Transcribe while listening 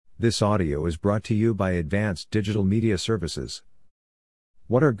This audio is brought to you by Advanced Digital Media Services.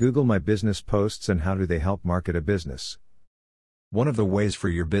 What are Google My Business posts and how do they help market a business? One of the ways for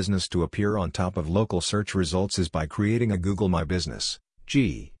your business to appear on top of local search results is by creating a Google My Business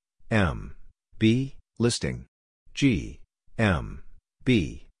 (GMB) listing. GMB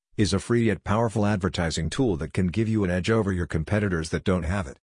is a free yet powerful advertising tool that can give you an edge over your competitors that don't have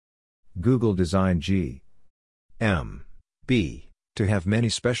it. Google designed GMB to have many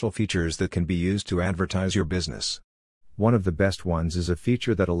special features that can be used to advertise your business. One of the best ones is a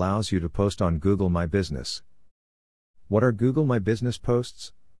feature that allows you to post on Google My Business. What are Google My Business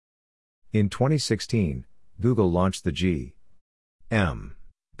posts? In 2016, Google launched the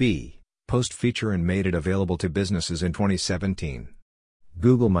GMB post feature and made it available to businesses in 2017.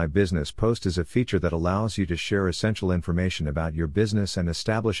 Google My Business post is a feature that allows you to share essential information about your business and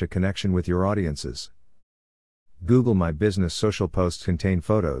establish a connection with your audiences. Google My Business social posts contain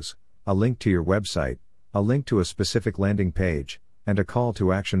photos, a link to your website, a link to a specific landing page, and a call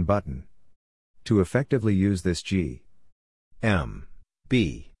to action button. To effectively use this GMB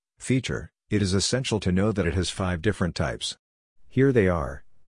feature, it is essential to know that it has 5 different types. Here they are.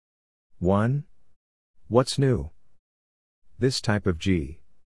 1. What's new? This type of GMB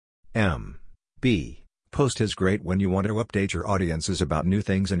post is great when you want to update your audiences about new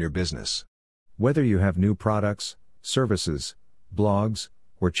things in your business. Whether you have new products, services, blogs,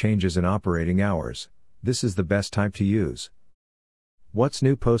 or changes in operating hours, this is the best type to use. What's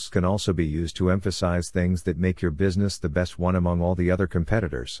new posts can also be used to emphasize things that make your business the best one among all the other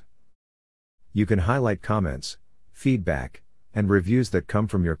competitors. You can highlight comments, feedback, and reviews that come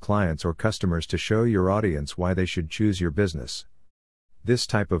from your clients or customers to show your audience why they should choose your business. This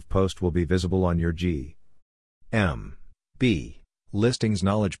type of post will be visible on your GMB listings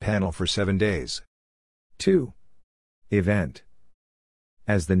knowledge panel for 7 days. 2. Event.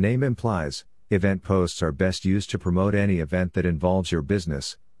 As the name implies, event posts are best used to promote any event that involves your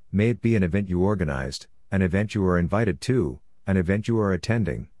business, may it be an event you organized, an event you are invited to, an event you are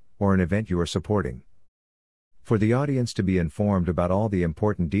attending, or an event you are supporting. For the audience to be informed about all the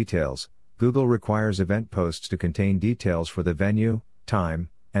important details, Google requires event posts to contain details for the venue, time,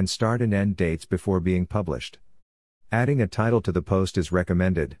 and start and end dates before being published. Adding a title to the post is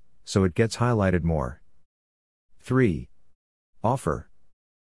recommended, so it gets highlighted more. 3. Offer.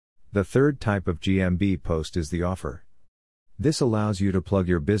 The third type of GMB post is the offer. This allows you to plug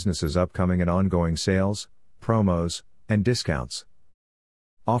your business's upcoming and ongoing sales, promos, and discounts.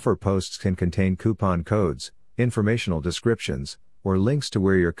 Offer posts can contain coupon codes, informational descriptions, or links to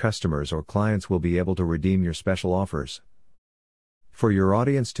where your customers or clients will be able to redeem your special offers. For your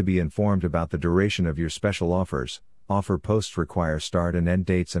audience to be informed about the duration of your special offers, offer posts require start and end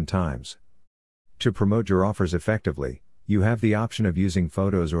dates and times. To promote your offers effectively, you have the option of using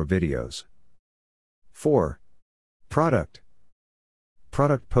photos or videos. 4. Product.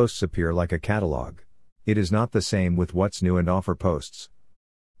 Product posts appear like a catalog. It is not the same with what's new and offer posts.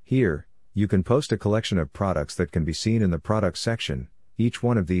 Here, you can post a collection of products that can be seen in the products section. Each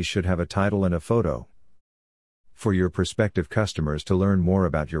one of these should have a title and a photo. For your prospective customers to learn more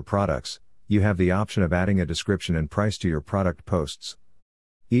about your products, you have the option of adding a description and price to your product posts.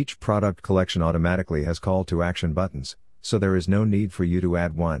 Each product collection automatically has call to action buttons, so there is no need for you to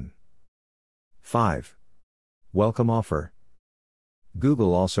add one. 5. Welcome offer.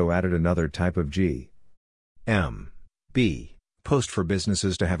 Google also added another type of GMB post for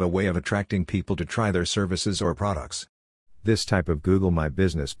businesses to have a way of attracting people to try their services or products. This type of Google My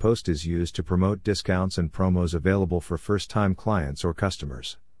Business post is used to promote discounts and promos available for first-time clients or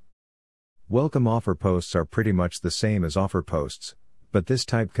customers. Welcome offer posts are pretty much the same as offer posts, but this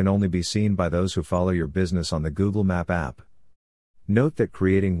type can only be seen by those who follow your business on the Google Map app. Note that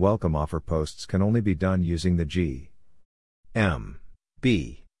creating welcome offer posts can only be done using the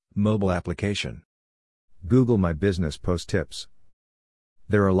GMB mobile application. Google My Business post tips.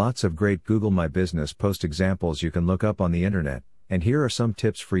 There are lots of great Google My Business post examples you can look up on the internet, and here are some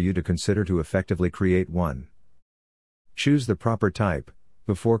tips for you to consider to effectively create one. Choose the proper type.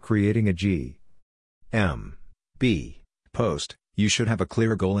 Before creating a GMB post, you should have a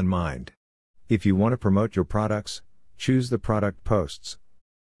clear goal in mind. If you want to promote your products, choose the product posts.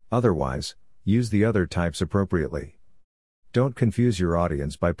 Otherwise, use the other types appropriately. Don't confuse your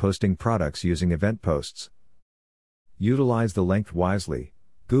audience by posting products using event posts. Utilize the length wisely.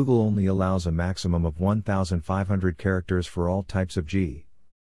 Google only allows a maximum of 1,500 characters for all types of GMB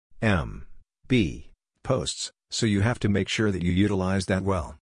posts, so you have to make sure that you utilize that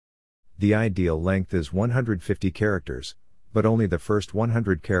well. The ideal length is 150 characters, but only the first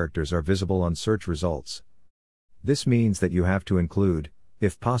 100 characters are visible on search results. This means that you have to include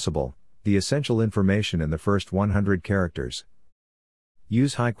If possible, the essential information in the first 100 characters.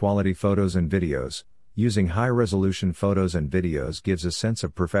 Use high-quality photos and videos. Using high-resolution photos and videos gives a sense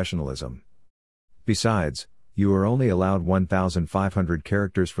of professionalism. Besides, you are only allowed 1,500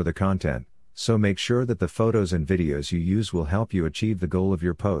 characters for the content, so make sure that the photos and videos you use will help you achieve the goal of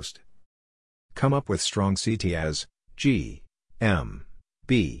your post. Come up with strong CTAs, G, M,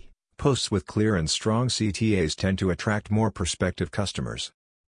 B. Posts with clear and strong CTAs tend to attract more prospective customers.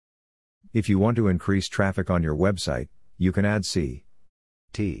 If you want to increase traffic on your website, you can add C,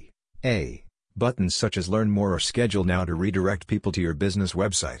 T, A buttons such as Learn More or Schedule Now to redirect people to your business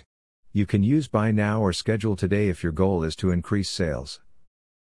website. You can use Buy Now or Schedule Today if your goal is to increase sales.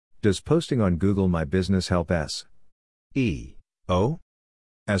 Does posting on Google My Business help SEO?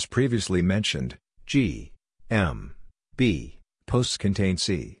 As previously mentioned, G, M, B posts contain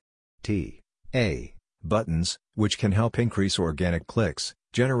C, T, A buttons, which can help increase organic clicks.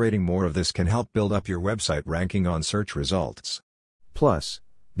 Generating more of this can help build up your website ranking on search results. Plus,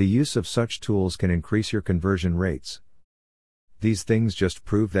 the use of such tools can increase your conversion rates. These things just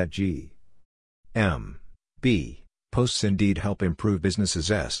prove that G, M, B posts indeed help improve businesses'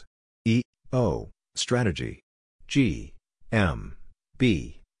 SEO strategy. G, M,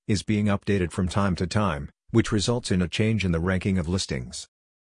 B is being updated from time to time, which results in a change in the ranking of listings.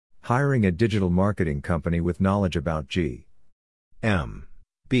 Hiring a digital marketing company with knowledge about G, M,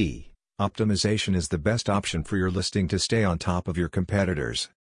 B optimization is the best option for your listing to stay on top of your competitors.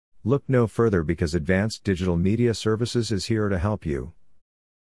 Look no further because Advanced Digital Media Services is here to help you.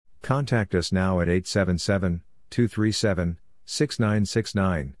 Contact us now at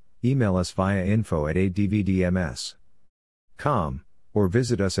 877-237-6969, email us via info@advdms.com, or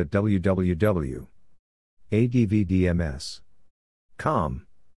visit us at www.advdms.com.